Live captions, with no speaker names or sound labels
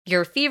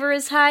Your fever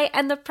is high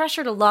and the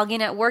pressure to log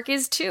in at work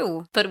is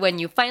too. But when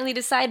you finally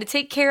decide to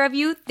take care of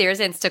you, there's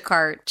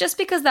Instacart. Just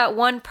because that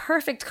one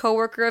perfect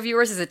coworker of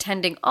yours is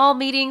attending all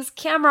meetings,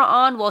 camera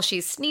on while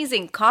she's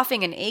sneezing,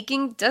 coughing, and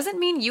aching, doesn't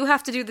mean you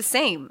have to do the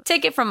same.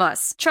 Take it from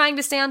us. Trying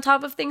to stay on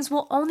top of things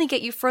will only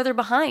get you further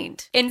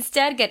behind.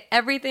 Instead, get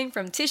everything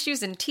from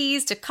tissues and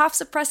teas to cough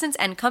suppressants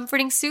and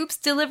comforting soups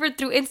delivered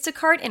through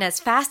Instacart in as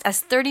fast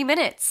as 30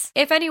 minutes.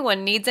 If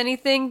anyone needs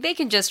anything, they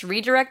can just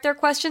redirect their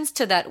questions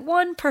to that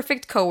one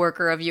perfect coworker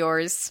of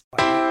yours.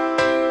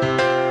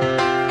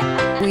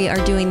 We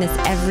are doing this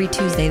every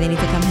Tuesday. They need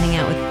to come hang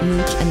out with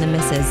Mooch and the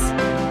missus.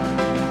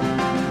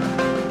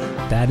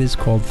 That is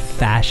called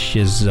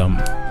fascism.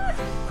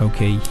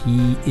 Okay,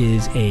 he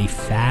is a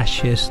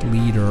fascist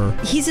leader.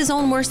 He's his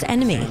own worst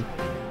enemy.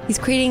 He's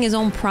creating his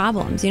own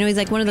problems. You know, he's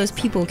like one of those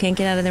people who can't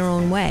get out of their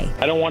own way.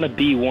 I don't want to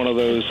be one of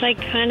those Trump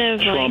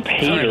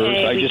haters.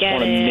 Okay, I just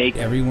want to make...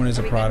 Everyone is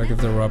a product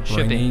of their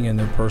upbringing and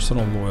their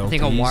personal loyalties.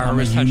 I think a wire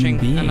was touching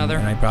another.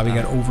 And I probably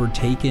got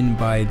overtaken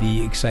by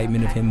the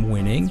excitement of him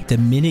winning. The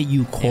minute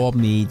you called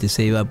me to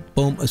say,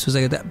 boom, as soon as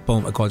I got that,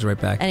 boom, I called you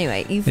right back.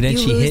 Anyway, you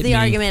lose the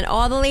argument.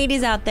 All the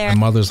ladies out there. My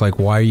mother's like,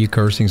 why are you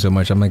cursing so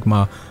much? I'm like,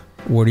 Ma,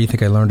 where do you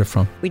think I learned it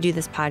from? We do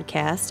this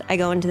podcast. I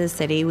go into the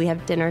city. We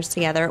have dinners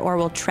together or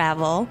we'll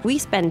travel. We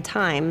spend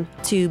time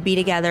to be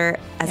together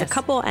as a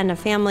couple and a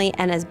family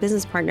and as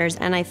business partners.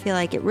 And I feel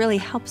like it really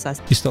helps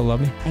us. You still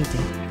love me? I do.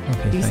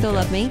 Okay, do you still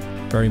love me?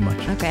 Very much.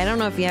 Okay, I don't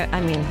know if you have,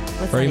 I mean,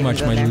 let's very not much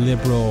even go my there.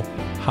 liberal,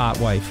 hot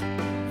wife.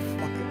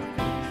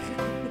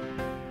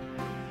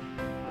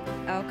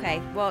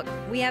 Okay, well,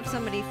 we have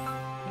somebody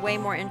way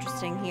more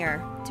interesting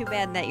here. Too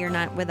bad that you're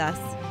not with us.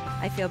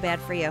 I feel bad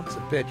for you. It's a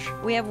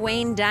bitch. We have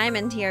Wayne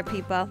Diamond here,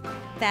 people.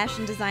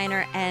 Fashion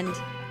designer and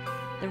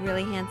the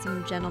really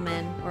handsome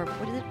gentleman, or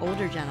what is it,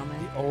 older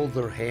gentleman? The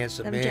older,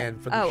 handsome man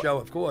for the show,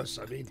 of course.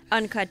 I mean,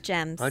 Uncut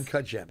Gems.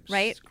 Uncut Gems.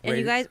 Right? And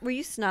you guys, were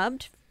you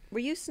snubbed? Were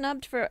you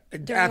snubbed for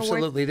during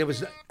Absolutely. There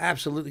was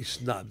absolutely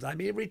snubbed. I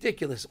mean,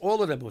 ridiculous.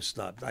 All of them were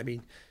snubbed. I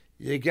mean,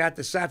 you got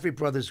the Safdie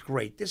brothers,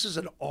 great. This is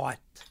an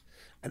art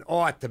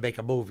to make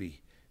a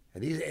movie.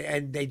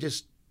 And they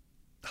just,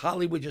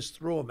 Hollywood just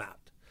threw them out.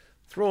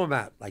 Throw them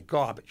out like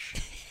garbage.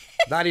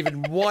 Not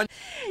even one.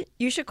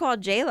 You should call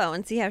J-Lo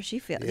and see how she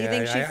feels. Do you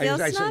think she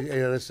feels snubbed?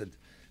 Listen, J-Lo.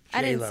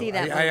 I didn't see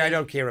that I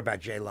don't care about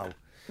J-Lo.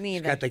 Me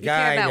either. Got the you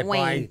guy. care about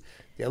Wayne.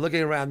 They're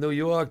looking around New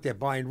York. They're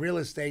buying real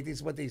estate. This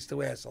is what these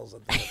two assholes are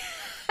doing.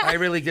 I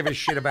really give a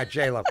shit about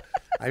J-Lo.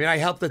 I mean, I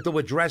helped her do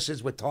her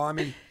dresses with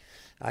Tommy.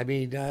 I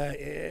mean,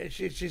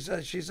 she's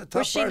a tough person.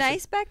 Was she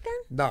nice back then?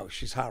 No,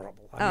 she's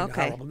horrible.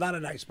 Okay. Horrible. Not a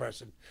nice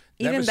person.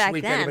 Even Never back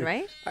sweet to then,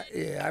 anybody.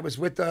 right? I was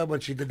with her when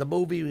she did the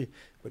movie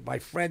with my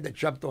friend that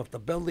jumped off the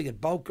building in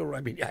Boca.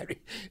 I mean,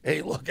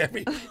 hey, look,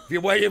 if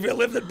you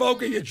lived in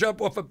Boca, you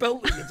jump off a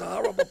building. It's a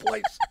horrible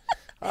place.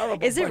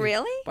 Horrible Is it place.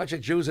 really? Bunch of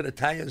Jews and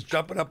Italians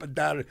jumping up and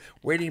down,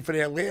 waiting for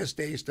their last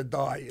days to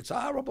die. It's a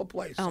horrible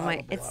place. Oh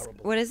my!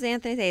 Horrible. What does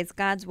Anthony say? It's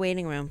God's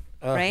waiting room,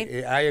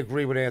 right? I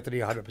agree with Anthony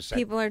 100%.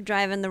 People are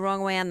driving the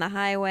wrong way on the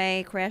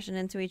highway, crashing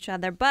into each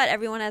other, but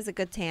everyone has a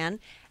good tan,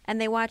 and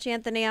they watch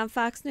Anthony on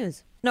Fox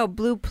News. No,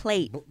 Blue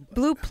Plate.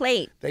 Blue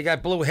Plate. They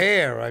got blue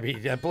hair. I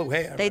mean, blue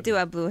hair. They do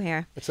have blue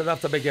hair. It's enough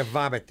to make you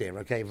vomit there,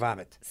 okay?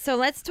 Vomit. So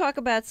let's talk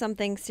about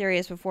something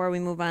serious before we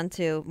move on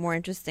to more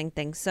interesting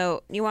things.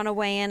 So you want to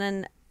weigh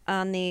in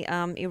on the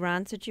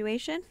Iran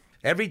situation?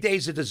 Every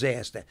day's a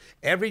disaster.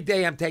 Every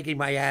day I'm taking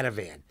my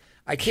Ativan.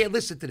 I can't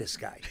listen to this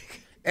guy.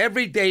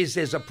 Every day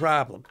there's a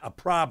problem.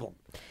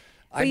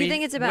 But you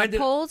think it's about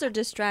polls or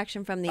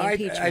distraction from the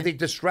impeachment? I think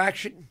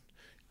distraction,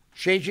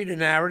 changing the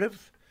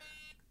narrative,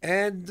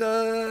 and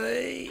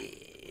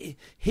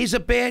he's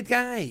a bad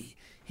guy.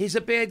 He's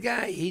a bad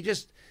guy.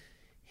 He's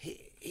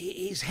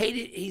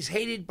hated. He's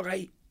hated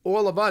by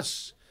all of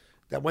us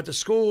that went to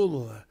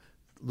school,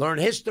 learned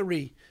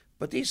history.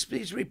 But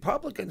these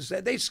Republicans,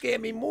 they scare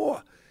me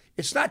more.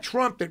 It's not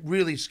Trump that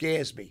really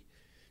scares me.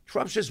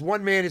 Trump's just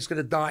one man that's going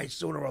to die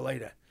sooner or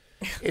later.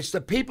 It's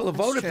the people who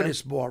voted for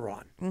this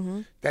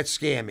moron that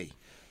scare me.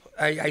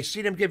 I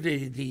see them give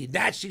the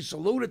Nazi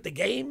salute at the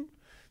game.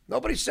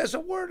 Nobody says a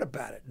word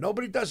about it.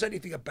 Nobody does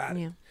anything about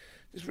it.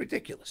 It's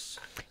ridiculous.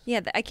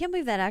 Yeah, I can't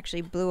believe that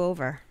actually blew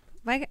over.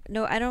 I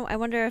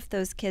wonder if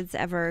those kids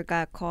ever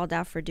got called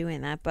out for doing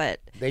that, but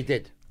they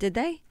did. Did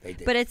they? They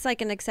did. But it's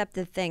like an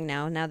accepted thing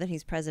now. Now that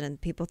he's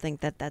president, people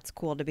think that that's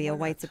cool to be a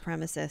white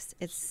supremacist.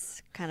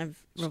 It's kind of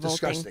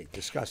revolting.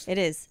 Disgusting. It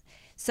is.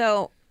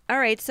 So, all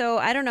right. So,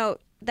 I don't know.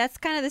 That's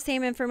kind of the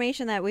same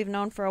information that we've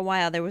known for a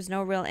while. There was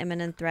no real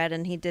imminent threat,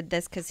 and he did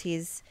this because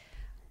he's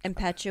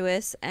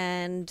impetuous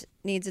and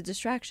needs a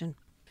distraction.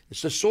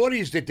 It's the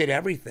Saudis that did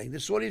everything. The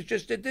Saudis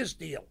just did this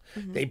deal.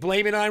 They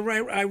blame it on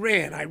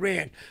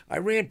Iran,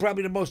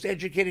 probably the most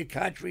educated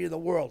country in the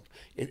world.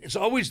 It's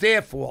always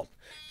their fault.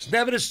 It's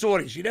never the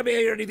Saudis. You never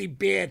hear anything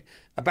bad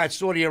about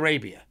Saudi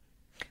Arabia.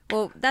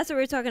 Well, that's what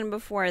we were talking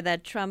before,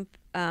 that Trump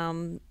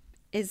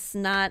is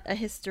not a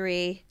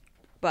history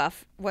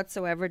buff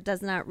whatsoever,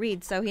 does not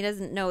read, so he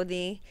doesn't know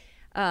the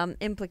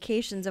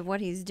implications of what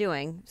he's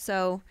doing.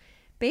 So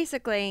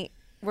basically,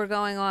 we're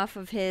going off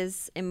of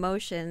his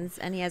emotions,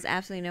 and he has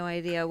absolutely no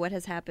idea what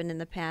has happened in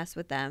the past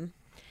with them.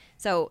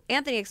 So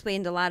Anthony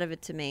explained a lot of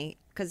it to me,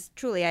 because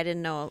truly I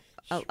didn't know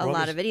a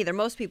lot of it either.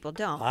 Most people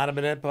don't.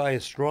 Ottoman Empire,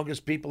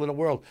 strongest people in the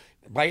world.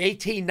 By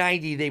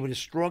 1890, they were the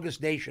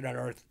strongest nation on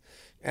earth.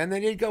 And they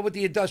didn't go with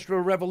the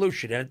Industrial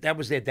Revolution. And that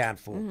was their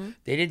downfall.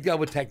 They didn't go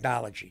with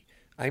technology.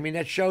 I mean,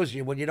 that shows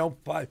you when you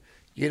don't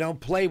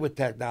play with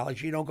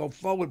technology, you don't go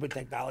forward with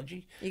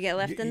technology. You get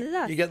left in the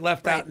dust. You get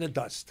left out in the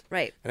dust.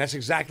 Right. And that's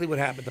exactly what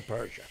happened to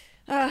Persia.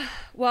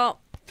 Well,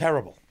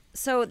 Terrible.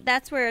 so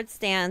that's where it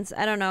stands.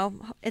 I don't know.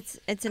 It's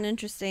an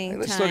interesting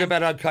Let's time. talk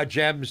about Uncut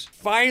Gems.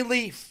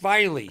 Finally,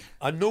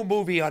 a new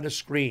movie on the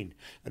screen.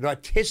 An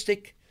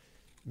artistic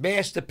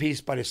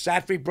masterpiece by the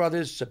Safdie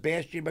brothers,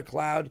 Sebastian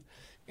McLeod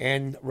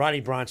and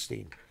Ronnie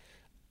Bronstein.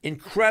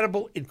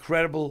 Incredible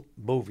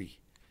movie.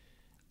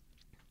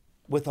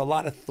 With a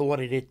lot of thought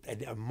in it,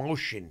 and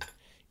emotion,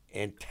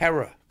 and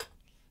terror,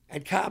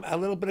 and a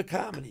little bit of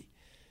comedy.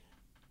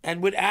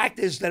 And with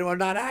actors that are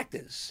not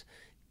actors.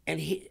 And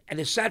the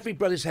Safdie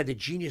brothers had the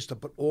genius to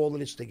put all of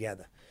this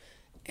together.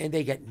 And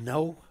they get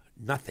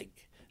nothing.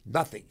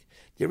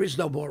 There is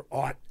no more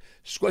art.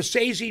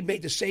 Scorsese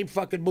made the same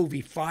fucking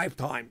movie 5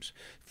 times.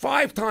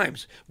 5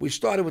 times. We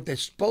started with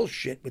this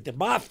bullshit with the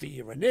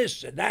mafia and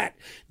this and that.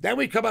 Then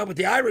we come out with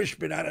the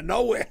Irishman out of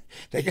nowhere.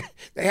 They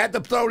had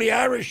to throw the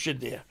Irish in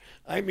there.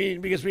 I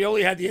mean, because we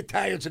only had the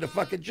Italians and the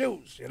fucking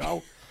Jews, you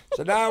know.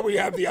 So now we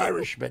have the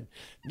Irishman.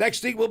 Next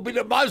thing will be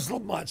the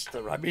Muslim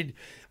monster. I mean,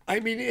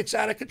 it's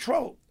out of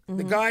control.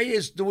 The guy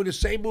is doing the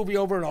same movie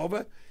over and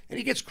over, and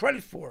he gets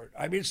credit for it.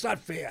 I mean, it's not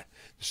fair.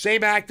 The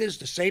same actors,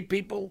 the same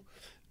people,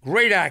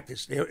 great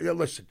actors.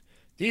 Listen,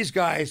 these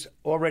guys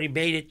already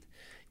made it.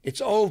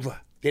 It's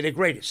over. They're the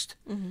greatest.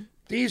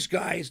 These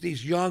guys,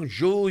 these young,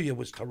 Julia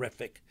was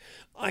terrific.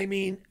 I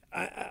mean,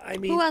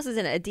 who else is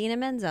in it? Idina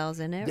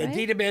Menzel's in it, right?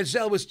 Idina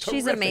Menzel was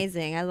terrific. She's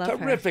amazing. I love her.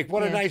 Terrific.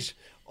 What a nice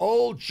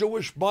old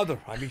Jewish mother.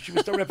 I mean, she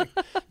was terrific.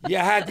 You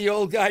had the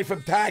old guy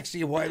from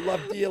Taxi, who I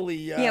love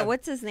dearly.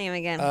 What's his name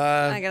again?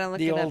 I gotta look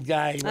the it up. old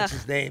guy. What's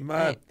his name?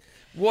 Right.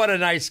 What a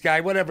nice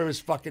guy. Whatever his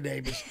fucking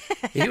name is.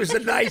 He was the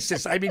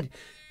nicest. I mean,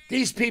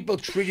 these people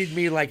treated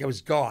me like I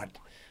was God.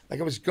 Like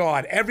I was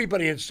God.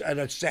 Everybody on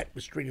a set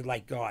was treated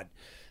like God.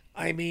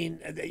 I mean,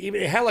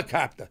 even a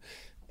helicopter.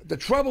 The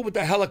trouble with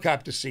the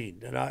helicopter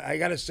scene, and I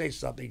got to say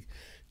something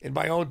in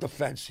my own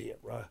defense here.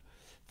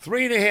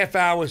 3.5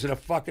 hours in a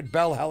fucking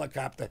Bell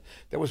helicopter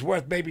that was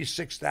worth maybe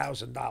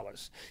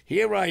 $6,000.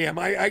 Here I am.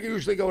 I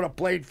usually go in a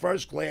plane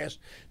first class,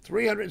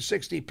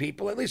 360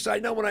 people. At least I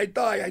know when I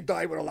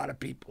die with a lot of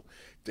people.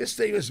 This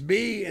thing was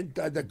me and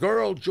the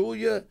girl,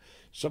 Julia,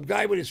 some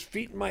guy with his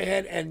feet in my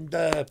head, and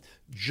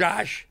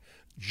Josh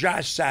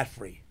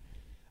Safdie.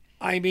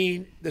 I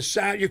mean, the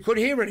sound, you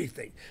couldn't hear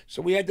anything.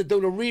 So we had to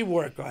do the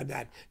rework on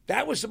that.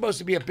 That was supposed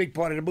to be a big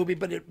part of the movie,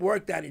 but it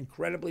worked out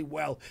incredibly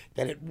well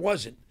that it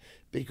wasn't,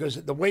 because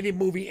the way the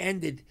movie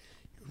ended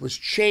was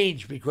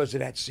changed because of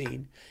that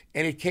scene,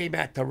 and it came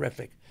out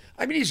terrific.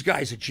 I mean, these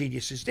guys are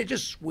geniuses. They're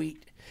just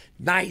sweet,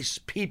 nice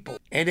people,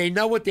 and they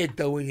know what they're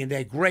doing, and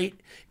they're great,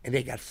 and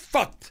they got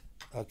fucked,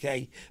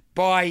 okay,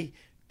 by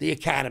the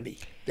Academy.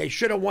 They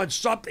should have won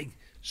something,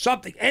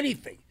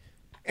 anything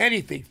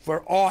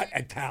for art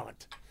and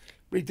talent.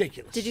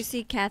 Ridiculous. Did you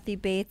see Kathy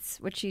Bates,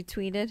 what she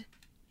tweeted?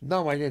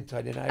 No, I didn't.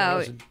 I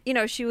wasn't. You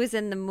know, she was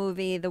in the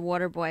movie The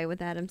Waterboy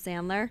with Adam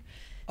Sandler.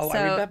 Oh,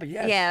 I remember,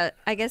 yes. Yeah,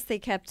 I guess they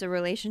kept a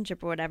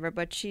relationship or whatever,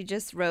 but she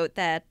just wrote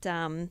that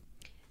Adam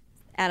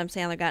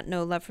Sandler got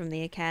no love from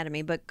the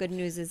Academy, but good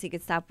news is he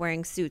could stop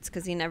wearing suits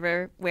because he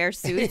never wears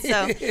suits,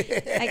 so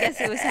I guess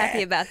he was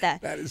happy about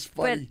that. That is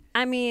funny.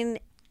 But, I mean,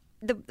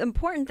 the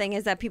important thing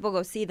is that people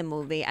go see the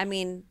movie. I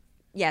mean,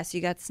 yes, you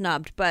got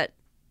snubbed, but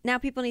now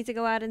people need to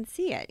go out and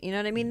see it. You know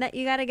what I mean? That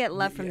you got to get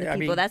love from the people. I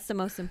mean, that's the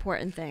most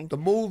important thing. The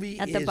movie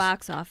at the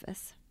box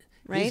office,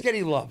 right? He's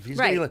getting love. He's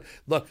right. getting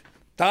love. Look,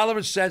 dollar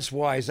and cents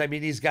wise, I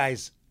mean, these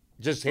guys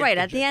just hit right.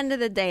 At the end of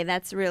the day,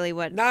 that's really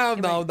what. No.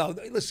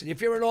 Listen,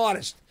 if you're an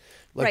artist,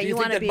 look, right, do you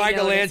think that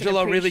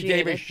Michelangelo really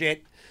gave a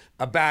shit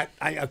about?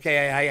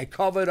 I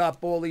covered up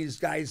all these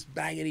guys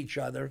banging each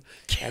other,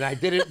 and I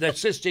did it in the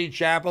Sistine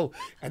Chapel,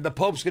 and the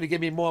Pope's going to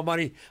give me more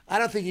money. I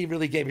don't think he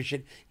really gave a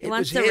shit. He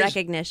wants the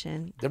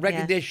recognition. The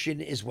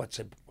recognition is what's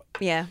important.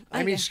 Yeah.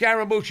 I mean,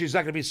 Scaramucci is not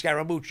going to be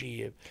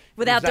Scaramucci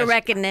without the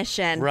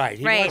recognition. Right.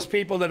 He wants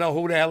people to know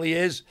who the hell he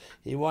is.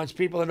 He wants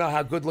people to know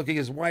how good looking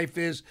his wife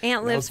is.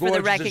 Aunt lives for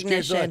the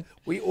recognition.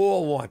 We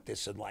all want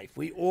this in life.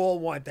 We all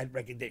want that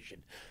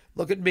recognition.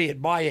 Look at me at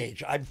my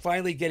age. I'm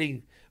finally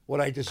getting what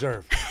I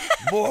deserve.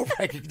 More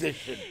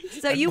recognition.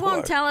 So you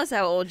won't tell us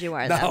how old you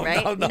are, though,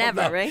 right? No,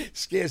 Never, right?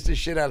 Scares the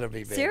shit out of me,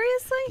 man.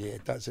 Seriously? Yeah,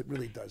 it does. It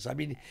really does. I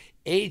mean,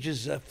 age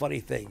is a funny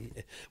thing.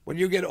 When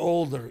you get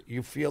older,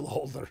 you feel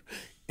older.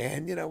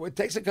 And, you know, it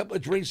takes a couple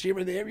of drinks here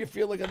and there. You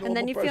feel like a normal person.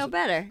 And then you feel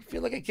better. You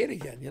feel like a kid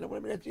again. You know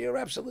what I mean? You're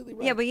absolutely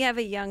right. Yeah, but you have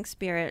a young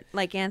spirit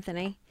like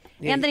Anthony.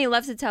 Yeah. Anthony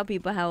loves to tell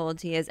people how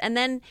old he is. And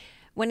then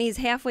when he's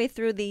halfway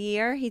through the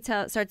year, he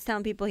starts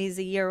telling people he's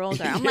a year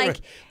older. I'm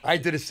like, I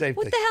do the same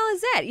what thing. the hell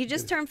is that? You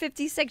just turned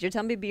 56. You're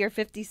telling me you're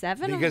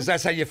 57? Because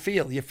that's how you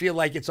feel. You feel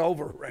like it's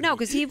over already. No,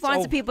 because he It's wants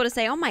over. people to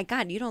say, oh my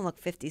God, you don't look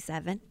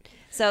 57.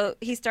 So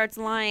he starts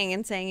lying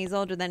and saying he's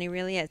older than he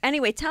really is.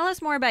 Anyway, tell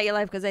us more about your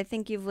life, because I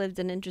think you've lived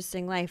an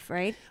interesting life,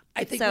 right?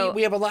 I think So-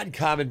 we have a lot in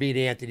common, me and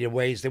Anthony, in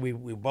ways that we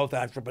both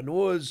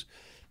entrepreneurs.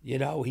 You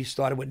know, he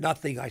started with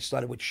nothing. I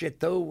started with shit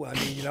too. I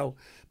mean, you know,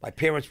 my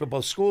parents were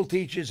both school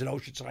teachers in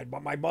Oceanside.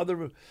 But my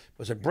mother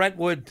was in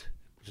Brentwood,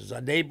 which is a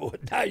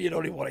neighborhood. Now you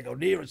don't even want to go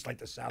near. It's like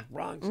the South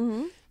Bronx.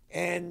 Mm-hmm.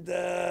 And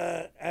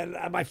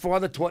my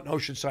father taught in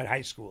Oceanside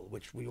High School,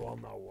 which we all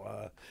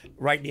know,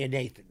 right near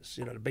Nathan's.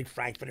 You know, the big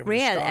Frankfurt.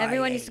 Yeah,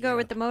 everyone used to go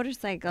with the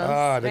motorcycles.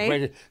 Oh,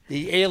 right?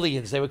 the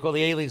aliens. They would call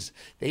the aliens.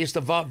 They used to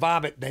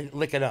vomit. They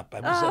lick it up.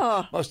 It was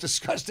the most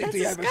disgusting That's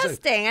thing I've ever seen.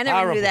 disgusting. I never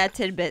Horrible. knew that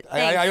tidbit.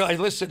 I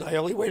listened. I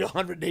only weighed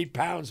 108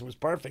 pounds. It was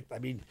perfect. I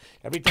mean,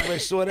 every time I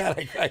saw that,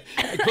 I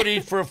couldn't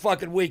eat for a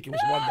fucking week. It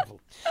was wonderful.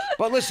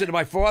 But listen,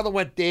 my father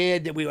went there.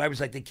 I was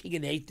like the king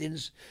of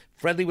Nathan's,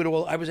 friendly with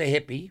all. I was a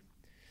hippie.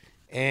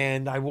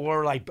 And I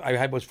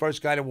was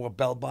first guy that wore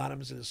bell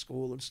bottoms in the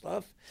school and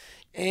stuff.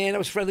 And I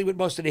was friendly with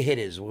most of the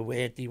hitters.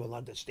 Anthony will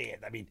understand.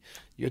 I mean,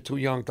 you're too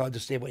young to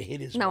understand what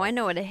hitters No, were. I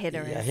know what a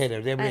hitter Yeah, is.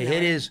 hitter. Then we had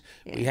hitters.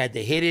 We had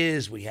the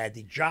hitters. We had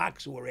the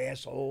jocks who were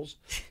assholes.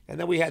 And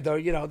then we had the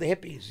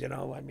hippies,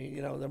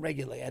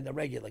 the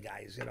regular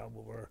guys, who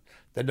were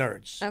the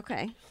nerds.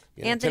 Okay.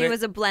 You know, Anthony today-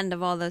 was a blend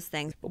of all those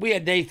things. But we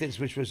had Nathan's,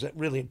 which was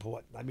really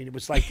important. I mean, it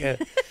was like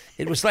having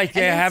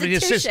a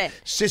institution.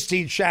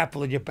 Sistine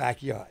Chapel in your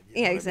backyard. You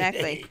Yeah, know what I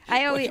exactly.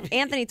 mean?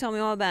 Anthony told me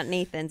all about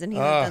Nathan's, and he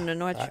lived on the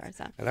North Shore.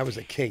 So. And I was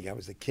the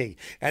king.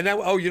 And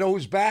now, you know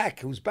who's back?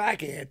 Who's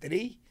back,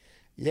 Anthony?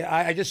 Yeah,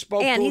 I just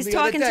spoke to him And he's the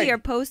other talking to day. your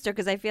poster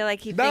because I feel like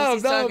he thinks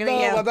he's talking to you.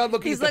 I'm not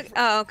looking He's at the-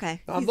 Oh,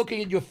 okay. I'm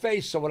looking at your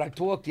face, so when I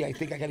talk to you, I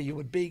think I got a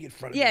human being in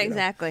front of me. Yeah, you know?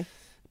 exactly.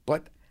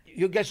 But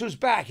you guess who's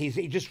back? He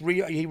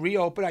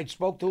reopened. I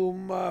spoke to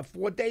him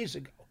 4 days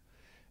ago.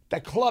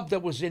 That club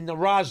that was in the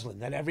Roslyn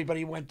that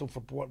everybody went to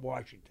for Port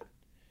Washington.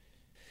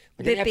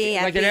 Bippy,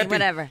 Epi,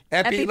 whatever.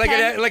 Like an EpiPen.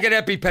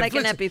 Like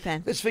an Let's-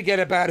 EpiPen. Let's forget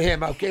about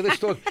him, okay? Let's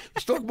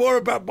talk more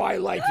about my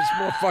life. It's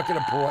more fucking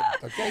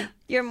important, okay?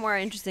 You're more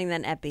interesting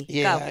than Epi.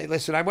 Yeah, Go.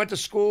 listen, I went to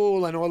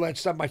school and all that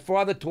stuff. My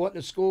father taught in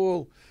the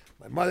school.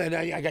 My mother,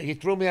 and he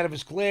threw me out of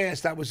his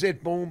class. That was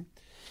it, boom.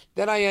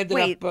 Then I ended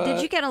Wait, up...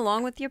 did you get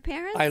along with your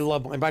parents? I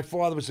love him. My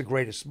father was the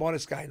greatest,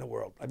 smartest guy in the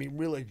world. I mean,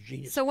 really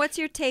genius. So what's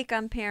your take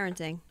on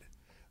parenting?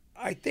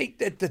 I think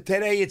that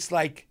today it's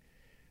like,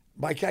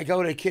 I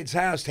go to a kid's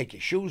house, take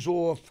your shoes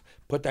off,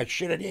 put that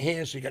shit in your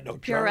hands so you got no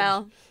germs.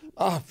 Purell.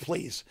 Oh,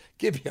 please,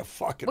 give me a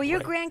fucking Well,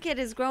 your break. grandkid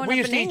is growing We up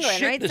used in to eat England,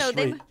 shit in right? the So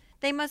street.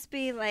 they must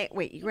be like,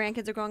 wait, your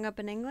grandkids are growing up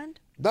in England?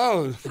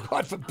 No,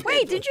 God forbid.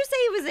 Wait, did you say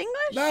he was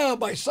English? No,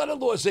 my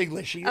son-in-law's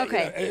English.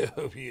 Okay.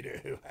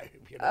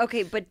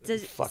 Okay, but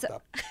does fucked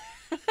up.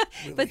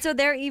 But so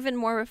they're even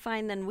more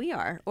refined than we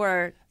are,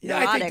 or Yeah, I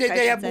think neurotic, they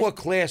should have say. more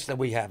class than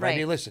we have. I Right.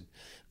 mean, listen,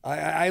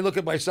 I look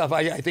at myself.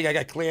 I think I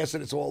got class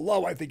and it's all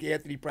low. I think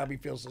Anthony probably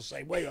feels the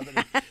same way,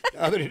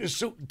 other than a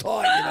suit and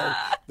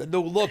tie. The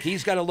new look.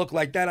 He's got to look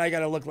like that. I got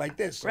to look like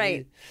this. So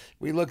Right.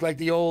 We look like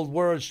the old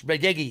words,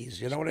 schmegeggies.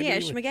 You know what I Yeah,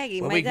 mean?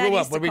 schmegeggy. When My we dad grew used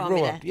up. to When we call grew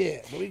me up. that.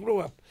 Yeah. When we grew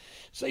up.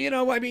 So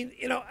I mean,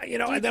 and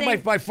then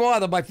think- my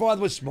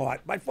father was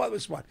smart. My father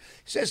was smart.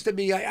 He says to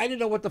me, I didn't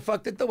know what the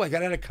fuck to do. I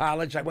got out of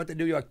college. I went to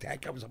New York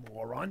Tech. I was a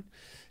moron.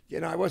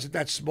 I wasn't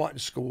that smart in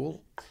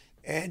school.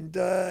 And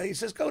he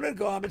says, go to the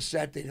garment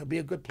center. It'll be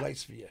a good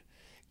place for you.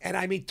 And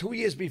I mean, 2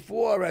 years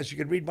before, as you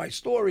can read my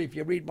story, if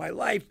you read my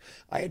life,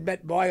 I had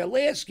met Meyer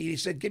Lasky. He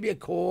said, give me a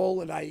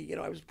call. And I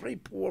was pretty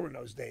poor in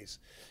those days.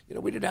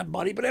 We didn't have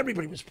money, but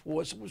everybody was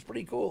poor, so it was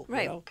pretty cool.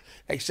 Right.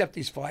 Except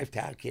these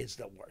 5-town kids,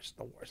 the worst.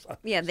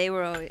 Yeah, they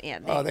were. Yeah,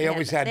 They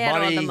always had they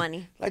money. Had all the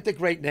money. Like the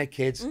Great Neck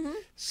kids.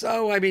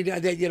 So, I mean,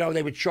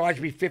 they would charge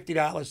me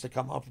 $50 to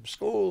come home from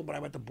school. When I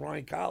went to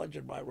Bryan College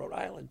in Rhode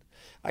Island,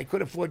 I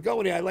couldn't afford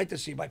going there. I like to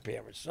see my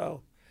parents.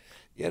 So,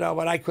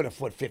 but I could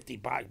afford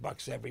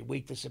 $50 every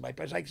week to see my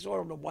parents. I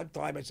saw them one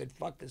time. I said,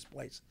 fuck this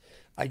place.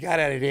 I got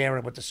out of there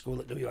and went to school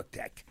at New York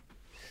Tech.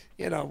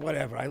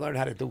 Whatever. I learned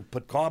how to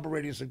put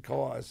carburetors in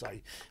cars.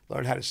 I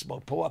learned how to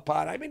smoke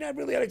pot. I mean, I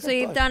really had a good So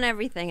you've time. two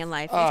everything in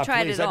life. You've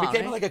tried Please. it all. I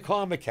became right? like a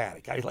car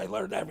mechanic. I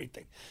learned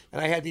everything,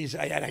 and I had these.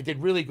 I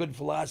did really good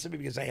philosophy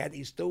because I had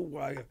these two.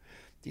 What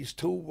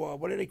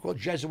do they call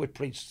Jesuit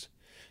priests?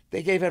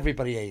 They gave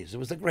everybody A's. It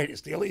was the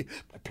greatest. My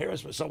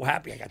parents were so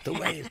happy I got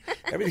 2 A's.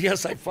 Everything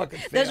else I fucking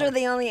failed. Those were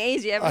the only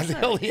A's you ever The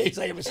saw. only A's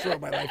I ever saw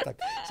in my lifetime.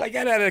 So I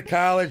got out of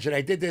college and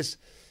I did this.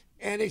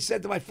 And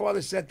my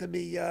father said to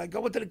me,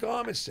 go into the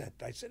garment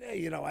center. I said,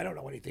 hey, I don't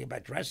know anything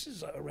about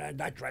dresses,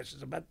 not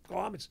dresses, about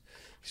garments.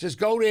 He says,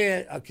 go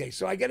there. Okay,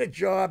 so I got a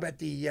job at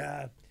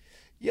the,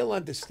 you'll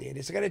understand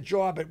this. I got a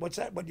job at, what's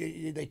that, what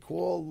they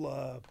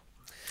call,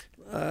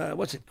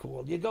 what's it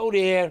called? You go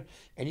there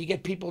and you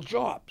get people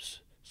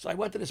jobs. So I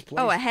went to this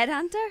place. Oh, a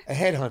headhunter? A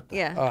headhunter.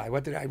 Yeah. Oh,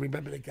 I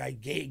remember the guy,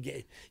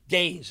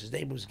 Gaines. His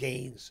name was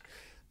Gaines.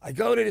 I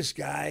go to this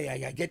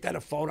guy. I get on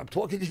the phone. I'm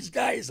talking to these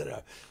guys that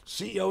are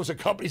CEOs of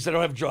companies that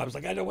don't have jobs.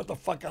 Like, I know what the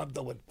fuck I'm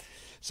doing.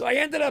 So I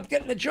ended up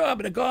getting a job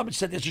in a garment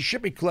center. There's a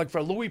shipping clerk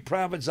for Louis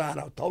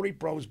Provenzano, Tony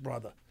Pro's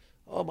brother.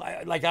 Oh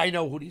my! Like, I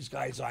know who these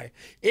guys are.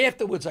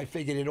 Afterwards, I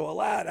figured it all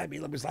out. I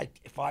mean, it was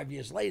like 5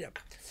 years later.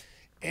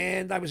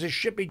 And I was a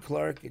shipping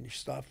clerk and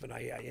stuff, and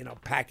I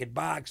packing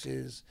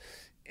boxes.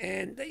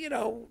 And,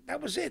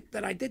 that was it.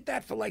 Then I did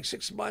that for like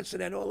 6 months,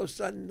 and then all of a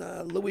sudden,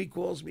 Louis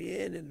calls me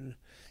in, and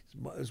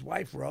his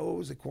wife,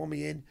 Rose, they call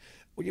me in.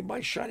 Would you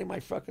mind shining my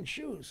fucking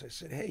shoes? I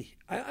said, hey,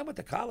 I went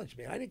to college,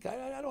 man. I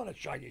don't want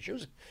to shine your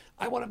shoes.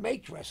 I want to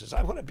make dresses.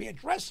 I want to be a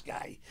dress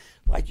guy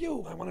like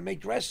you. I want to make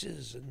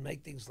dresses and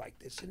make things like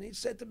this. And he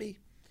said to me,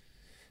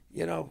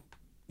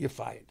 you're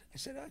fired. I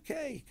said,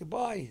 okay,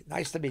 goodbye.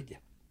 Nice to meet you.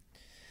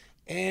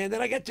 And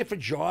then I got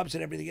different jobs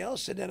and everything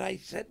else. And then I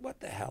said,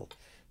 what the hell?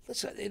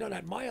 Listen,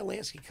 that Meyer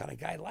Lansky kind of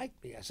guy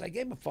liked me. I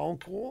gave him a phone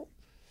call.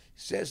 He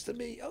says to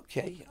me,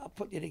 okay, I'll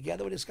put you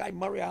together with this guy,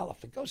 Murray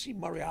Oliphant. Go see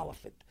Murray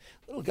Oliphant.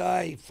 Little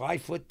guy,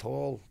 5 foot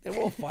tall. They're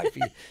all 5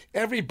 feet.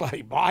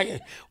 Everybody,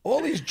 Meyer,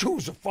 all these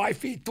Jews are 5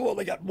 feet tall.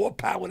 They got more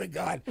power than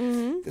God.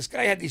 Mm-hmm. This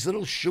guy had these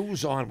little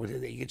shoes on with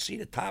it. You could see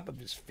the top of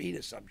his feet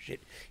or some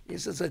shit. He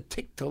says a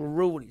tick to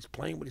LaRue, and he's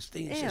playing with his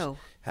thing. He says,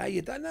 how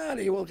you done? No,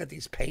 they all got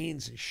these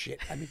pains and shit.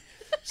 I mean,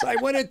 so I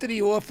went into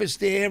the office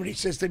there, and he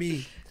says to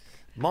me,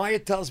 Maya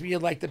tells me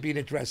you'd like to be in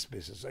the dress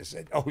business. I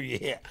said, oh,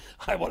 yeah,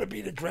 I want to be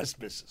in the dress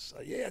business.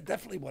 Yeah, I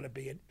definitely want to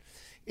be in.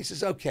 He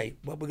says, okay,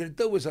 what we're going to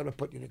do is I'm going to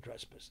put you in the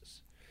dress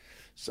business.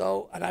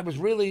 So, and I was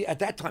really, at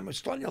that time, I was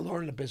starting to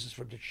learn the business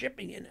from the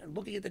shipping and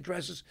looking at the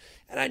dresses.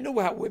 And I knew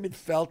how women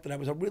felt, and I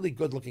was a really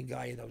good-looking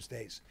guy in those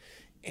days.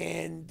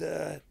 And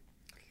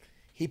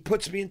he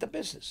puts me into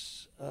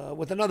business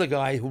with another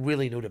guy who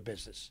really knew the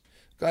business.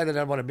 A guy that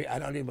I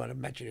don't even want to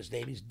mention his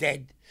name. He's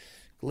dead.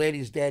 Glad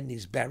he's dead and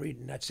he's buried,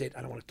 and that's it.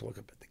 I don't want to talk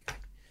about the guy.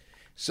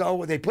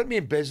 So they put me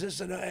in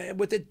business, and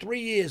within 3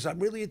 years, I'm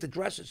really into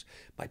dresses.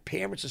 My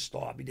parents are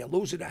starving. They're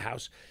losing their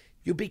house.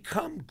 You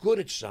become good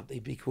at something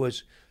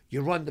because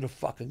you're under the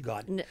fucking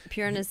gun.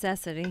 Pure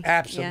necessity.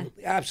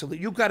 Absolutely, absolutely.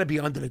 You got to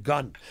be under the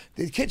gun.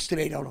 The kids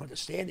today don't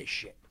understand this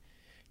shit.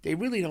 They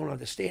really don't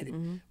understand it.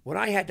 Mm-hmm. When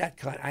I had that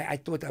kind, I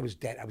thought I was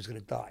dead. I was going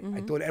to die. Mm-hmm.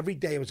 I thought every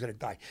day I was going to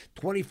die.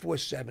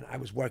 24/7, I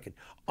was working.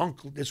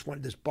 Uncle, this one,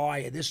 this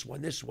buyer, this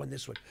one.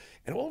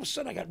 And all of a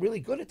sudden, I got really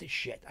good at this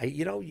shit.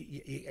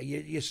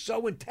 You're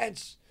so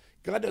intense.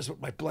 God knows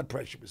what my blood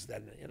pressure was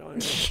then.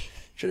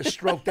 Should have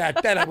stroked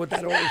that then. I would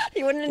that all this,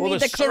 you wouldn't need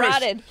the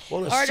carotid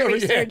artery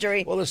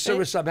surgery. All the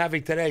service I'm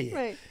having today.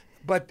 Right.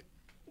 But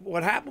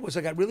what happened was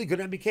I got really good.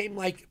 I became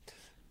like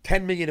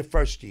 $10 million the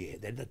first year,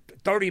 then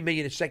 $30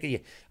 million the second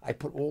year. I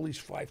put all these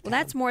five. Well,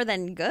 that's more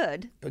than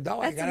good. No,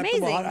 that's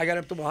amazing. I got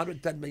up to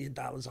 $110 million,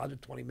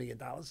 $120 million.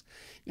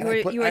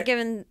 You were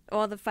giving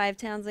all the 5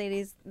 towns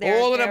ladies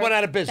all of them went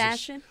out of business.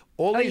 Fashion?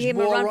 All these you gave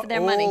them a run for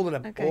their money. All of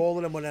them. Okay. All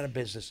of them went out of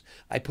business.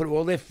 I put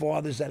all their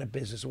fathers out of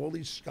business. All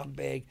these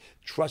scumbag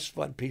trust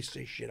fund pieces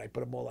of shit. I put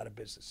them all out of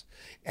business.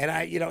 And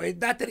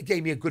not that it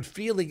gave me a good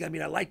feeling. I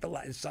mean, I liked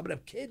some of them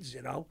kids,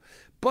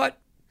 but.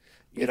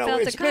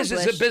 It's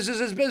business. Business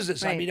is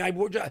business. Right. I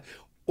mean,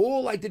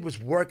 all I did was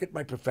work at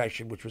my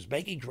profession, which was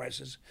making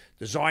dresses,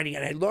 designing,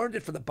 and I learned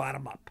it from the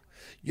bottom up.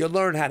 You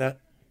learn how to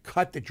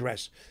cut the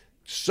dress,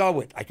 sew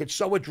it. I could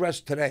sew a dress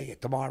today,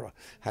 tomorrow.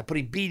 How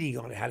putting beading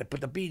on it, how to put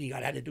the beading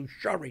on, how to do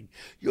shirring.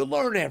 You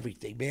learn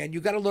everything, man.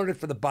 You got to learn it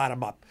from the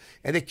bottom up.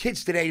 And the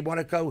kids today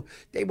want to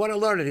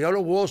learn it. They go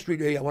to Wall Street,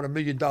 hey, I want $1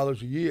 million a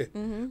year.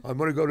 Mm-hmm. I'm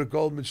going to go to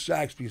Goldman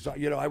Sachs because,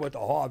 I went to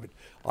Harvard.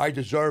 I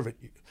deserve it.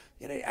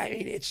 I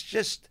mean,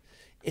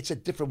 it's a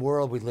different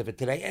world we live in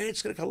today, and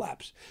it's going to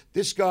collapse.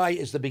 This guy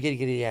is the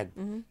beginning of the end.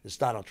 Mm-hmm. It's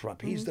Donald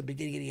Trump. He's the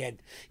beginning of the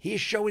end. He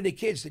is showing the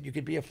kids that you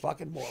can be a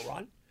fucking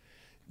moron,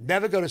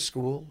 never go to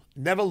school,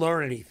 never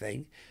learn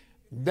anything,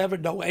 never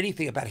know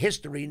anything about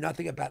history,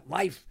 nothing about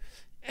life,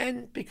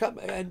 and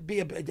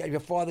your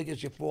father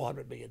gives you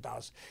 $400 million.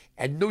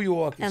 And New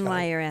York is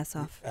lie your ass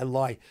off. And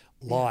lie.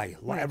 Right.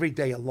 Every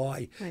day a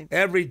lie. Right.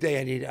 Every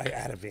day I need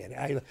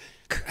Ativan.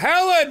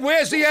 Helen,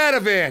 where's the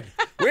Ativan?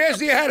 Where's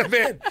the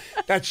Ativan?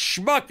 That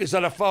schmuck is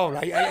on the phone.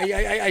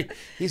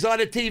 He's on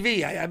the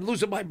TV. I'm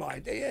losing my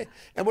mind.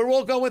 And we're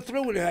all going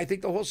through it. I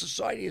think the whole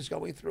society is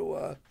going through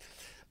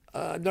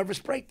a nervous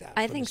breakdown.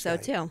 I think so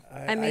too.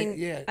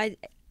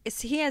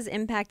 He has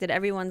impacted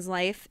everyone's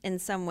life in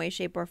some way,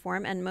 shape, or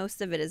form, and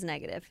most of it is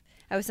negative.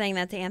 I was saying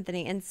that to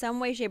Anthony. In some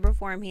way, shape, or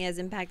form, he has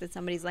impacted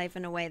somebody's life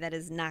in a way that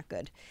is not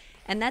good.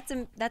 And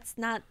that's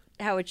not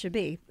how it should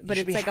be, but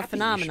it's like a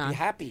phenomenon. You should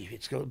be happy.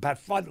 It's about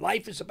fun.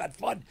 Life is about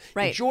fun.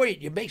 Right. Enjoy it.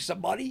 You make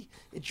some money.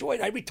 Enjoy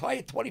it. I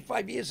retired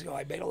 25 years ago.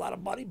 I made a lot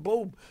of money.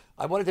 Boom.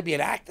 I wanted to be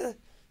an actor.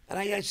 And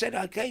I said,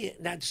 okay,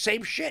 now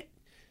same shit.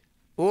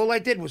 All I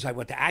did was I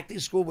went to acting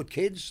school with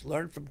kids,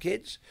 learned from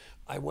kids.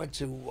 I went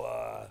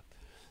to...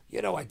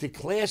 I did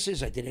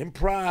classes, I did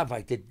improv,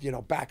 I did,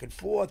 back and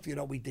forth,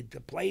 we did the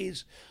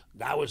plays.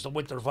 That was the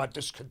winter of our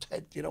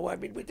discontent,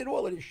 we did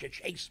all of this shit,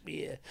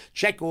 Shakespeare,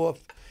 Chekhov,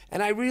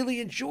 and I really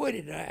enjoyed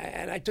it.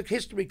 And I took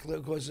history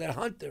courses at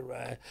Hunter,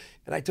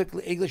 and I took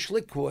English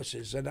lit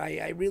courses, and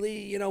I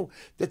really,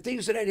 the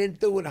things that I didn't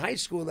do in high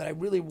school that I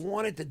really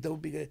wanted to do,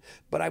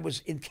 but I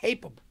was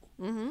incapable.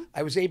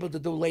 I was able to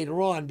do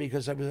later on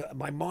because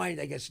my mind,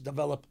 I guess,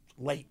 developed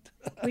late.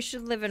 We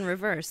should live in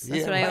reverse.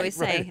 That's what I always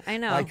say. I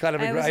know. I kind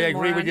of agree. was I a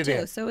agree with moron you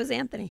there. too. So was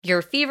Anthony.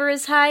 Your fever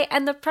is high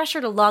and the pressure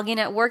to log in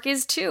at work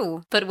is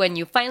too. But when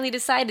you finally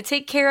decide to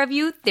take care of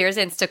you, there's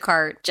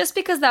Instacart. Just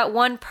because that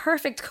one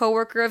perfect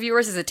coworker of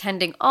yours is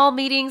attending all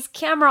meetings,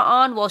 camera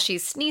on while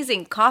she's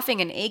sneezing, coughing,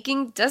 and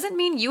aching, doesn't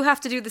mean you have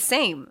to do the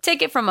same.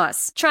 Take it from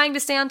us. Trying to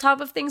stay on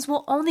top of things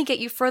will only get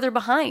you further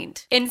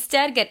behind.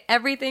 Instead, get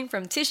everything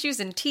from tissues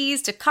and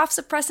teas to cough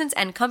suppressants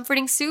and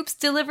comforting soups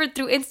delivered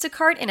through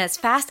Instacart in as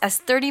fast as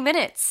 30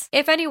 minutes.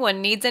 If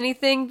anyone needs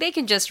anything, they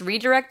can just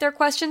redirect their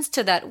questions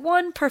to that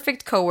one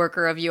perfect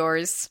coworker of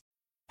yours.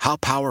 How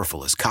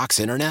powerful is Cox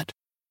Internet?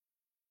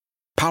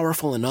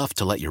 Powerful enough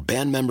to let your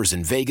band members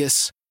in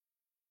Vegas,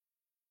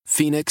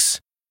 Phoenix,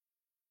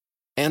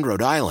 and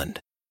Rhode Island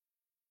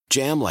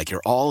jam like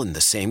you're all in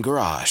the same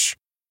garage.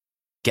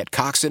 Get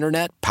Cox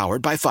Internet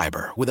powered by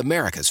fiber with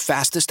America's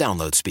fastest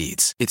download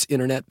speeds. It's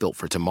internet built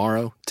for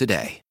tomorrow,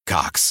 today.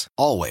 Cox,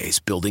 always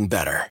building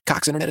better.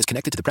 Cox Internet is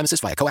connected to the premises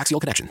via coaxial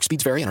connection.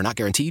 Speeds vary and are not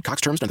guaranteed. Cox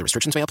terms and other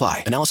restrictions may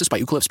apply. Analysis by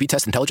Ookla Speed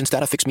Test Intelligence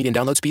Data. Fixed median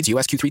download speeds.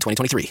 US Q3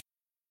 2023.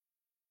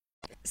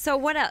 So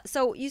what else?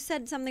 So you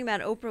said something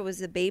about Oprah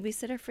was a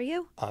babysitter for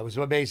you? It was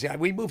amazing.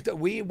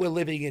 We were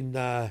living in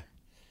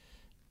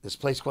this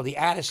place called the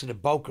Addison in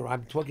Boca.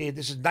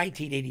 This is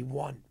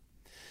 1981.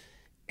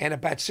 And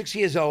about 6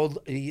 years old,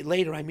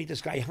 later I meet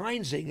this guy,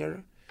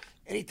 Heinzinger,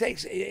 and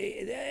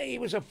he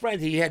was a friend.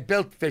 He had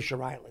built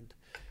Fisher Island.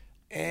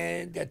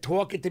 And they're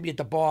talking to me at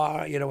the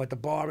bar, at the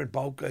bar in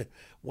Boca.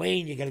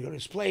 Wayne, you got to go to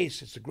this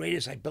place. It's the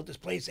greatest. I built this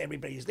place.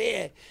 Everybody's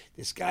there.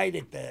 This guy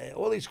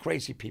all these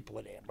crazy people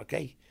are there,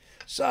 okay?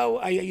 So,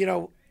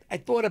 I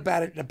thought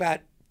about it. In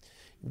about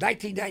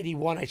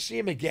 1991, I see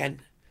him again.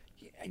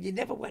 And you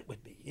never went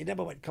with me. You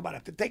never went. Come on, I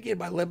have to take you in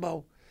my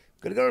limo.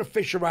 Going to go to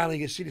Fisher Island.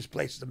 You see this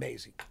place. It's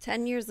amazing.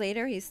 10 years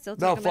later, he's still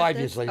talking about 5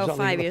 this? years later. Oh,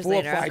 5 years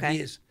later. 4 or 5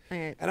 years.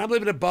 Right. And I'm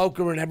living in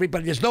Boca, and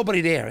there's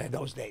nobody there in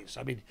those days.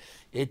 I mean,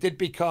 it did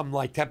become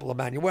like Temple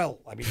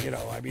Emmanuel. Or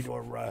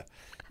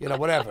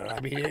whatever.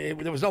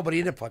 There was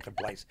nobody in the fucking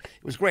place.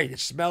 It was great. It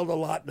smelled a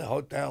lot in the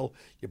hotel.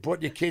 You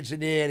brought your kids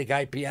in there. The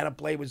guy piano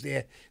player was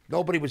there.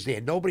 Nobody was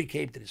there. Nobody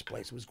came to this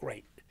place. It was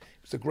great.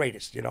 It was the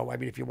greatest,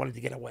 if you wanted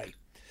to get away.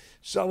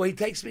 So he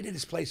takes me to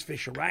this place,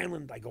 Fisher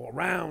Island. I go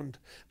around,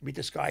 meet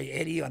this guy,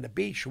 Eddie, on the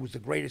beach, who was the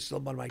greatest,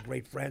 still one of my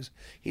great friends.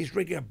 He's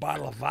drinking a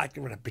bottle of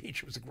vodka on the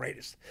beach. It was the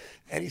greatest.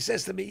 And he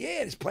says to me,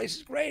 yeah, this place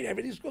is great.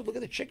 Everything's good. Look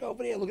at the chick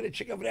over there. Look at the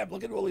chick over there.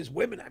 Look at all these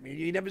women.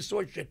 You never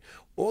saw shit.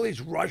 All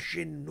these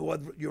Russian,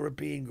 North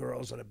European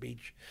girls on the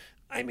beach.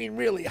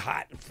 Really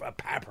hot,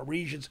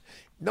 Parisians.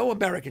 No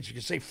Americans. You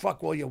can say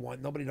fuck all you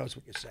want. Nobody knows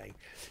what you're saying.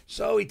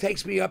 So he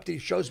takes me up, he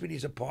shows me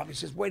these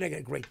apartments. He says, wait, I got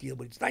a great deal,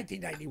 but it's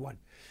 1991.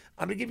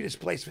 I'm going to give you this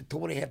place for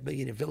 $2.5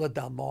 million in Villa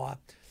Del Mar.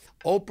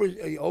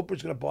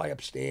 Oprah's going to buy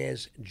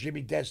upstairs.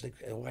 Jimmy Desnick,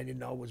 who I didn't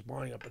know was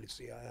buying up in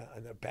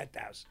the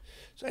penthouse.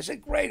 So I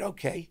said, great,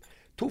 okay.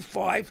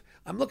 2.5.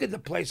 I'm looking at the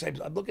place.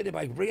 I'm looking if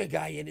I bring a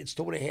guy in, it's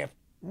 2.5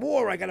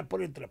 more I got to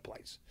put into the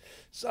place.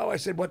 So I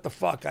said, what the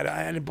fuck? I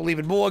didn't believe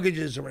in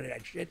mortgages or any of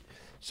that shit.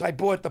 So I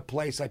bought the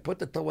place. I put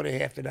the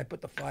 2.5 in. I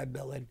put the $5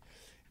 million.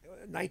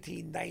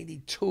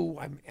 1992,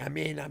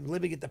 I'm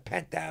living at the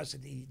penthouse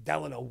at the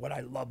Delano, what I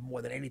love more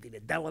than anything.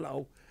 The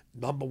Delano,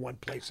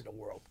 #1 place in the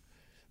world.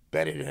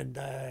 Better than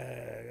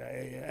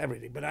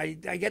everything. But I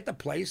get the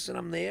place, and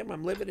I'm there.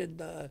 I'm living in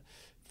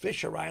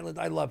Fisher Island.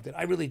 I loved it.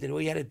 I really did.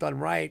 We had it done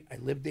right. I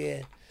lived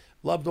there.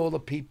 Loved all the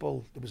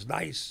people. It was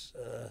nice.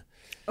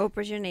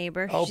 Oprah's your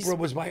neighbor.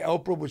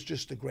 Oprah was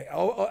just a great.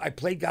 I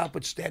played golf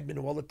with Stedman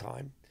all the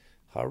time.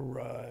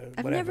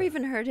 I've never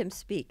even heard him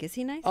speak. Is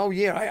he nice? Oh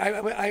yeah,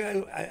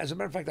 I as a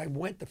matter of fact, I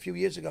went a few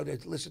years ago to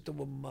listen to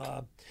him.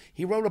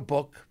 He wrote a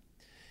book,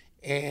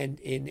 and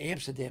in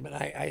Amsterdam, and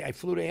I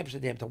flew to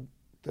Amsterdam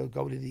to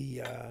go to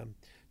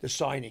the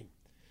signing,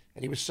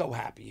 and he was so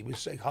happy. He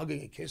was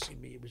hugging and kissing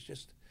me. It was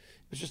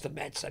just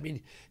immense.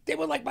 They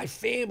were like my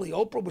family.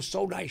 Oprah was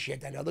so nice. She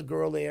had that other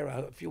girl there,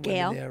 a few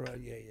women there.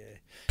 Yeah.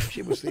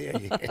 She was there.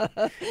 Yeah.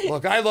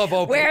 Look, I love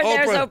Oprah. Where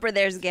there's Oprah,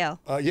 there's Gail.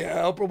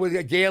 Yeah, Oprah was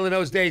Gail in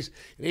those days.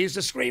 And he used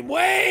to scream,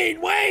 Wayne,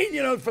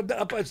 from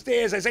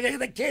upstairs. I said, I got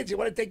the kids. You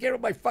want to take care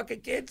of my fucking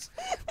kids?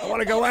 I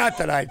want to go out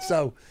tonight.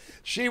 So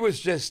she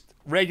was just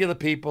regular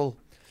people.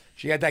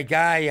 She had that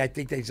guy, I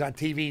think that he's on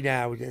TV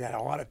now, he had a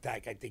heart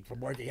attack, I think, from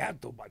working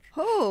out too much.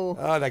 Who?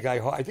 Oh, that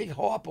guy. I think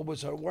Harper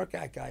was her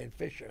workout guy in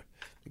Fisher.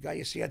 The guy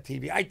you see on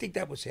TV. I think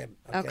that was him.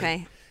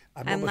 Okay.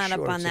 I'm not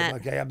sure up on that.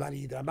 Okay, I'm not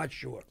either. I'm not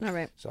sure. All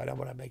right. So I don't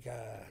want to make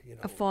a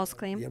false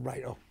claim. Yeah,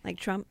 right. Oh. Like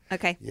Trump.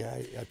 Okay. Yeah.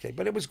 Okay.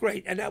 But it was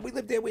great, and we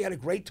lived there. We had a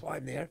great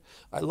time there.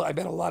 I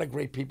met a lot of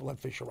great people on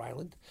Fisher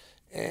Island,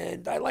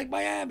 And I like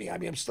Miami. I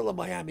mean, I'm still a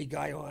Miami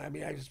guy. I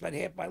mean, I spent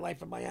half my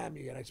life in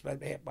Miami, and I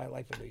spent half my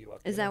life in New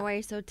York. Is that why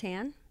you're so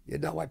tan? You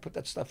know, I put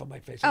that stuff on my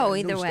face. Oh, New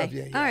either way. stuff,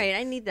 yeah. All right,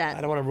 I need that.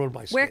 I don't want to ruin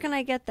my skin. Where can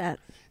I get that?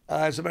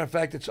 As a matter of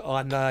fact, it's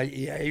on. I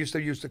used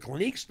to use the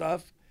Clinique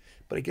stuff,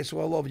 but it gets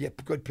all over your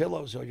good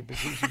pillows or your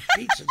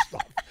sheets and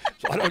stuff.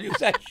 So I don't use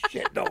that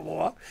shit no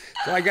more.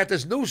 So I got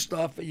this new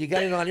stuff, and you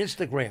got it on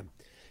Instagram.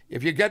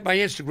 If you get my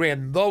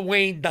Instagram, The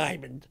Wayne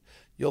Diamond,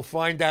 you'll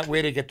find out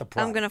where to get the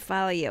product. I'm going to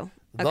follow you.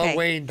 The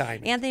Wayne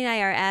Diamond. Anthony and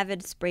I are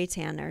avid spray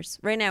tanners.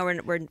 Right now,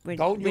 we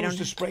don't we use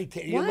the spray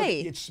tan. Why?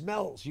 It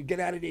smells. You get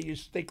out of there, you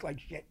stink like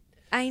shit.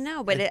 I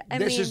know, but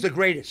this is the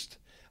greatest.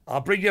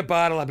 I'll bring you a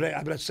bottle. I'm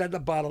gonna send a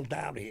bottle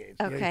down here.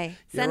 Okay,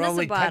 You're send us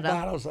only a bottle.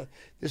 10 bottles.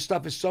 This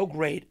stuff is so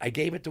great. I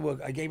gave it to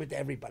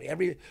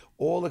everybody.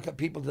 All the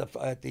people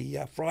at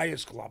the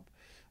Friars Club.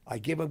 I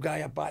give a guy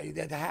a bottle.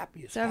 They're the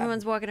happiest. So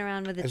everyone's walking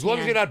around with a as long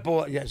tan. as you're not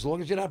bald. Yeah, as long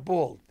as you're not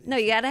bald. No,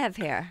 you gotta have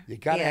hair. You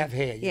gotta have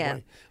hair. Yeah.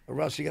 Or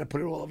else you're gonna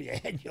put it all over your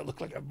head. You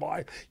look like a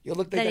bar. You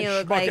look like Then a you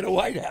look schmuck in the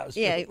White House.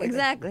 Yeah, You look like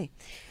exactly.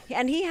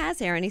 And he has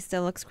hair, and he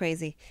still looks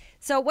crazy.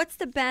 So, what's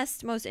the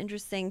best, most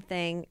interesting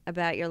thing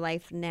about your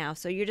life now?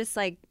 So, you're just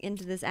like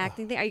into this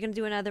acting thing. Are you going to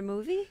do another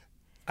movie?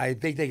 I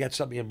think they got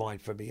something in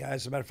mind for me.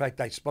 As a matter of fact,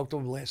 I spoke to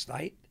them last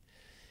night,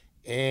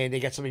 and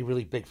they got something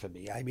really big for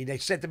me. I mean, they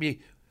said to me,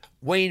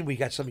 Wayne, we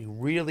got something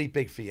really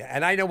big for you.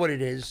 And I know what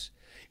it is.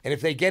 And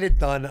if they get it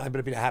done, I'm going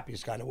to be the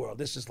happiest guy in the world.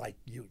 This is like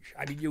huge.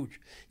 I mean, huge.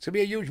 It's going to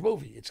be a huge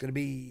movie. It's going to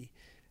be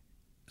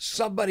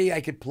somebody I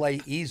could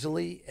play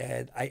easily,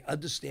 and I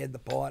understand the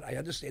part. I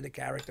understand the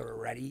character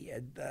already,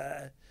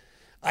 and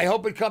I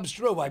hope it comes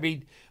true. I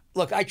mean,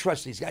 look, I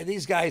trust these guys.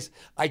 These guys,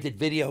 I did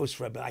videos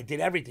for them. I did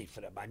everything for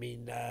them. I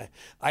mean,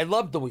 I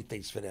love doing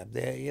things for them.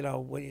 You know,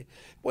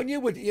 when you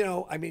would, you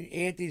know, I mean,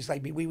 Anthony's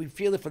like me. We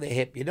feel it from the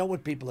hip. You know when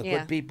people are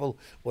good people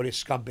or they're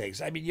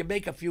scumbags. I mean, you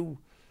make a few.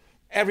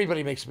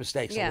 Everybody makes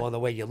mistakes along the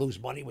way. You lose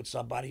money with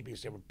somebody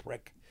because they're a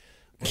prick.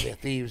 Or they're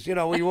thieves. You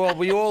know,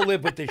 we all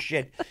live with this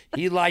shit.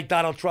 He liked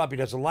Donald Trump. He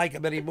doesn't like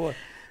him anymore.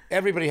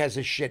 Everybody has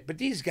this shit. But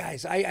these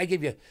guys, I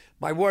give you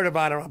my word of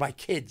honor on my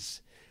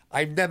kids.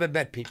 I've never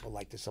met people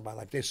like this in my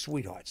life. They're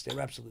sweethearts. They're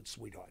absolute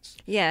sweethearts.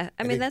 Yeah,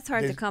 I mean, that's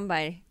hard to come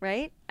by,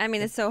 right? I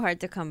mean, it's so hard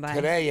to come by.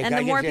 Today, and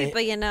the more people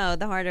you know,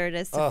 the harder it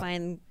is to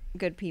find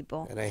good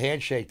people. And a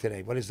handshake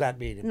today. What does that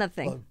mean?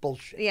 Nothing.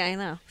 Bullshit. Yeah, I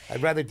know.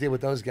 I'd rather deal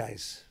with those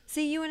guys.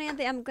 See, you and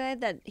Anthony, I'm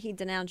glad that he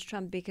denounced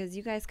Trump because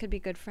you guys could be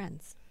good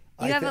friends.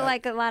 You have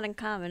like a lot in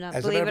common,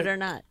 believe it or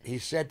not. He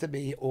said to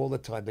me all the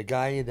time, the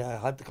guy in the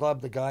Hunt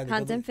Club, the guy...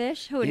 Hunt and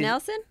Fish? Who,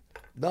 Nelson?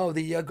 No,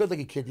 the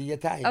good-looking kid, the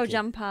Italian kid.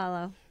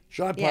 Gianpaolo.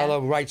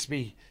 Gianpaolo writes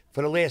me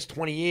for the last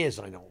 20 years.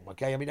 I know him,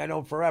 okay? I mean, I know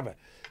him forever.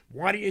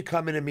 Why don't you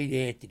come in and meet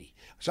Anthony?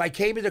 So I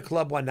came to the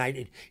club one night,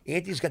 and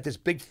Anthony's got this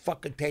big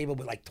fucking table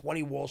with like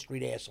 20 Wall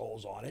Street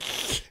assholes on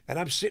it. And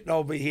I'm sitting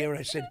over here, and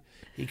I said,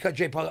 he cut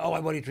Jay Paul, I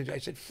want to introduce. I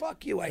said,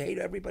 fuck you. I hate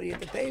everybody at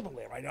the table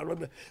there.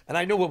 And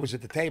I knew what was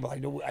at the table. I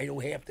knew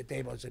half the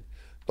table. I said,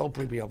 don't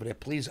bring me over there,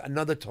 please,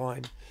 another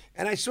time.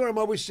 And I saw him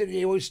always sitting.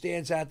 He always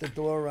stands out the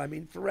door. I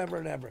mean, forever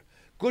and ever.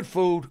 Good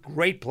food,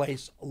 great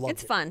place. Loved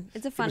It's fun.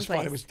 It's a fun place.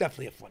 Fun. It was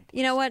definitely a fun place.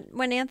 You know what?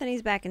 When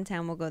Anthony's back in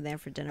town, we'll go there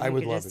for dinner. I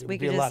would love it. We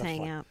could just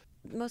hang out.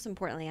 Most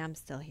importantly, I'm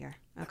still here.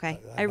 Okay,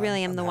 I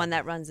really am the one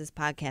that runs this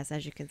podcast,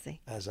 as you can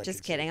see.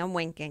 Just kidding. I'm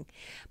winking.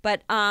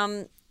 But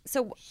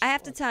so I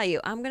have to tell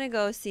you, I'm gonna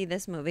go see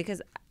this movie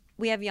because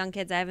we have young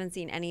kids. I haven't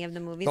seen any of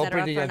the movies that are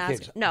up for an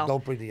Oscar. No,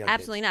 don't bring the young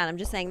absolutely not. I'm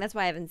just saying that's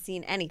why I haven't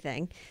seen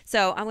anything.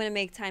 So I'm going to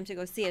make time to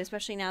go see it,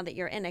 especially now that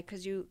you're in it,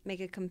 because you make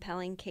a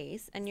compelling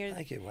case, and you're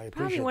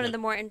probably one of the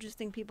more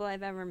interesting people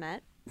I've ever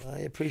met. I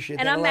appreciate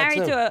that. And I'm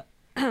married to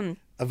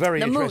a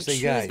very interesting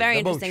Mooch, guy. who's very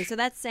interesting. So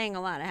that's saying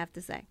a lot, I have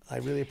to say. I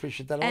really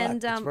appreciate that a lot.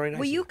 And it's very nice.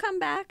 will you come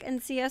back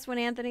and see us when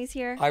Anthony's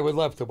here? I would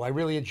love to. I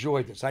really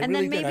enjoyed this. And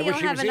really then maybe did. I you'll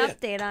wish he have was an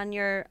here.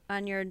 update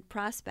on your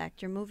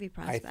prospect, your movie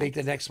prospect. I think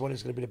the next one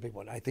is going to be the big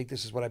one. I think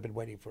this is what I've been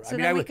waiting for. So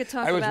then we could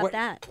talk about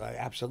that.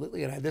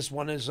 Absolutely. And this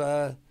one is.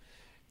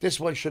 This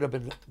one should have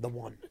been the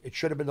one. It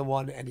should have been the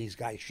one, and these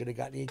guys should have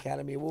gotten the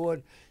Academy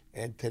Award.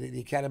 And to the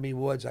Academy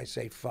Awards, I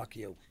say, fuck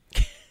you.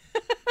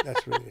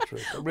 That's really the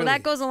truth. Really. Well,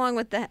 that goes along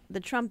with the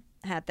Trump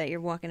hat that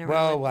you're walking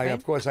around with, right?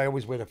 Of course, I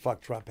always wear the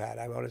fuck Trump hat.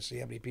 I want to see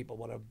how many people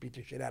want to beat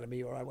the shit out of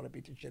me, or I want to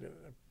beat the shit out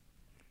of them.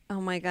 Oh,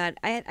 my God.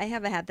 I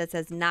have a hat that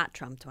says not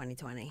Trump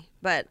 2020,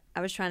 but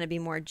I was trying to be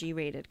more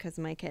G-rated because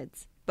of my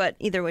kids. But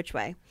either which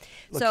way.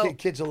 Look, so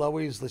kids will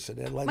always listen.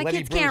 Like my Lenny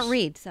kids Bruce, can't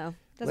read, so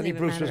doesn't Lenny even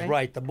Bruce matter, was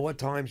right. The more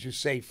times you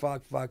say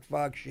fuck,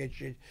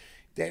 shit.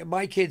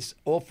 My kids,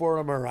 all four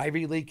of them are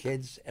Ivy League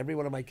kids. Every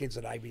one of my kids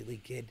is an Ivy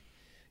League kid.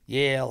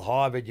 Yale,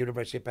 Harvard,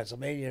 University of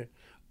Pennsylvania.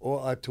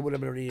 Or two of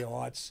them are in the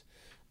arts.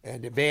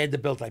 And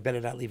Vanderbilt, I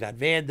better not leave out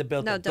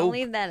Vanderbilt. No, don't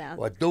leave that out.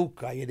 Or Duke.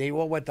 They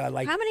all went to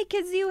like... How many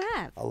kids do you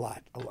have? A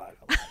lot.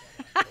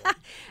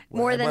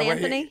 More than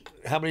Anthony?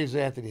 How many does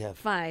Anthony have?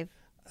 5.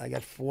 I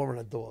got 4 and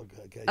a dog.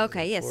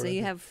 Okay, yes. So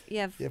you have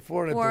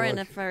 4 and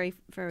a furry.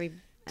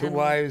 2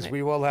 wives. Right.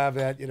 We all have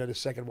that. The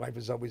second wife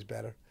is always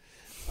better.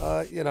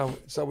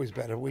 It's always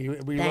better. We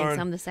Thanks, learn.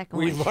 I'm the second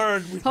we one.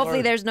 Learn.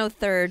 Hopefully there's no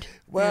third.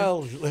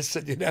 Well,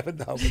 listen, you never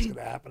know what's going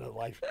to happen in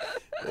life.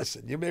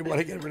 Listen, you may want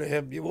to get rid of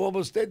him. You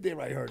almost did there,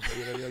 I heard.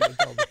 You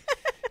told me.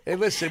 Hey,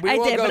 listen, we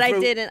all did, go but through,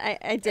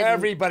 I didn't.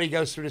 Everybody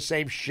goes through the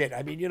same shit.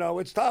 I mean,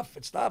 it's tough.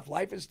 It's tough.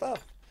 Life is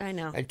tough. I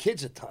know. And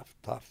kids are tough.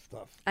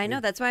 I know.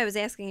 That's why I was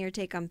asking your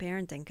take on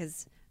parenting,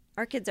 because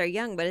our kids are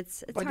young, but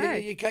it's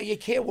hard. You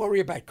can't worry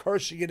about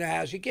cursing in the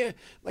house. You can't,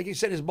 like you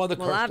said, his mother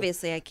cursed. Well,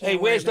 obviously, I can't. Hey,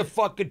 where's the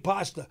fucking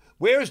pasta?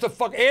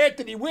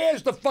 Anthony,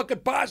 where's the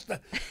fucking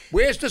pasta?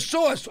 Where's the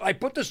sauce? I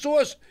put the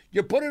sauce.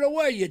 You put it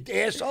away, you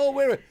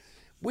asshole.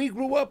 We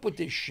grew up with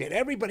this shit.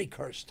 Everybody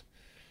cursed.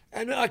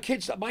 And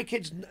my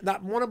kids,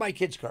 not one of my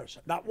kids cursed.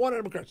 Not one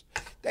of them cursed.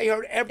 They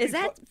heard every. Is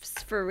that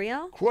for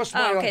real?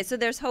 Okay, so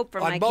there's hope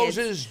for on my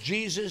Moses, kids.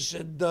 Jesus,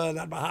 and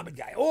that Muhammad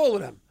guy. All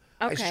of them.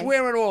 Okay. I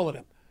swear on all of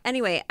them.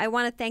 Anyway, I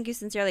want to thank you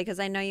sincerely because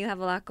I know you have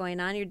a lot going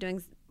on. You're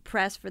doing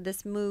press for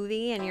this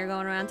movie, and you're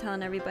going around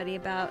telling everybody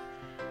about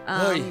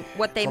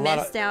what they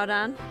missed out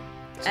on.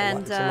 It's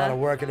a lot of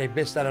work, and they've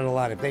missed out on a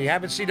lot. If they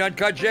haven't seen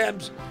Uncut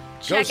Gems,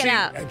 check it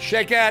out. And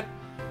check out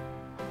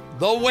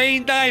The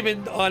Wayne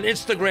Diamond on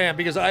Instagram,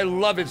 because I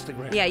love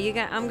Instagram.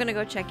 Yeah, I'm going to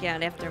go check you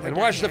out after we're And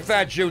done watch here, The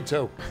Fat Jew,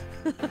 too.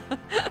 I love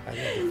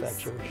The Fat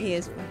Jew. He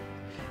is.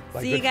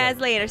 See you guys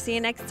later. See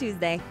you next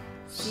Tuesday.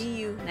 See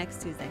you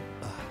next Tuesday.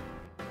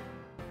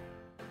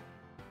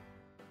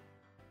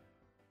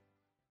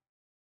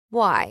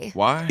 Why?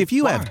 Why? If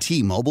you have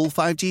T-Mobile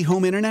 5G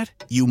home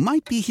internet, you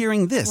might be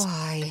hearing this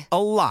Why?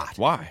 a lot.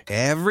 Why?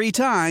 Every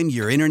time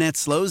your internet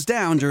slows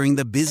down during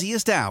the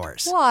busiest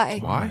hours. Why?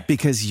 Why?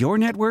 Because your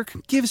network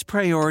gives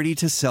priority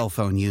to cell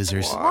phone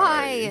users.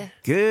 Why?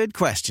 Good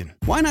question.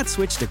 Why not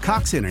switch to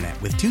Cox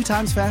Internet with 2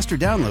 times faster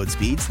download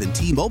speeds than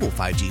T-Mobile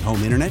 5G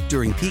home internet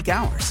during peak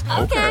hours?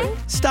 Okay.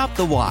 Stop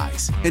the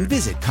whys and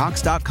visit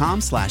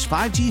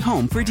cox.com/5G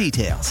home for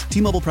details.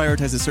 T-Mobile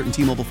prioritizes certain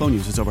T-Mobile phone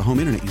users over home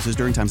internet users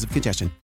during times of congestion.